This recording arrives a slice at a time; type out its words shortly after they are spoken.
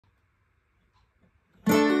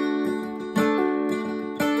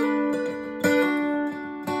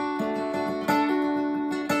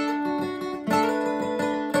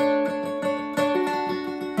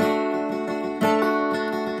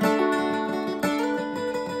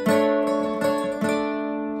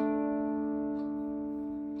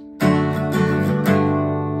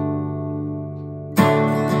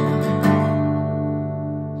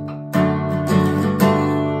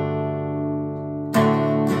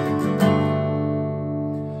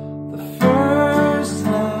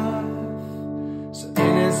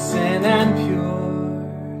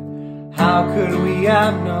we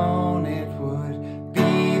have known it would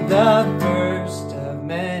be the first of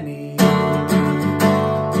many.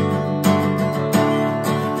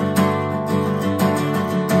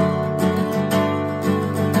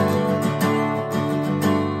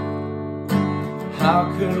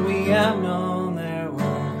 How could we have known there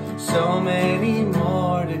were so many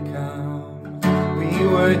more to come? We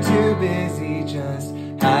were too busy just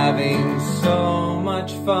having so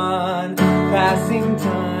much fun, passing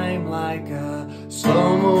time like a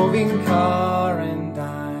slow-moving car, and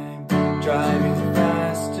I'm driving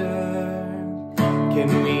faster.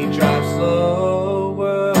 Can we drive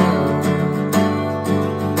slower?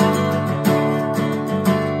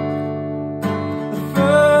 The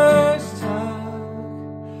first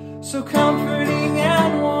hug, so comforting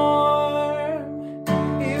and warm,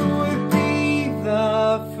 it would be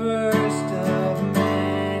the first of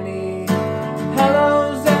many.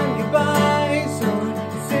 Hellos and goodbyes, or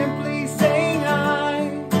simply saying hi.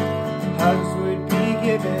 Hugs would be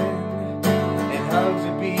given, and hugs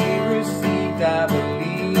would be received. I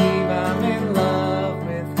believe I'm in love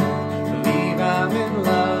with her. Believe I'm in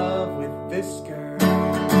love with this girl.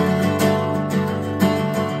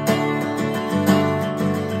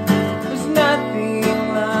 There's nothing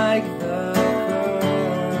like the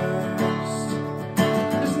first.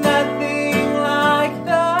 There's nothing like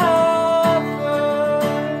the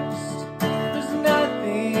first. There's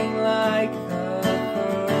nothing like the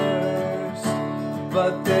first,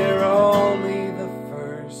 but they're only the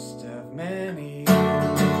first of many.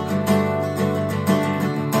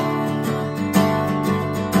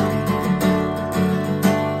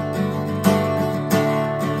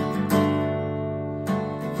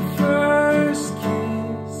 First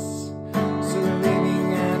kiss, so living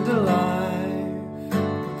and alive,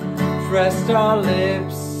 pressed our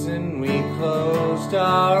lips and we closed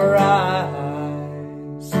our eyes.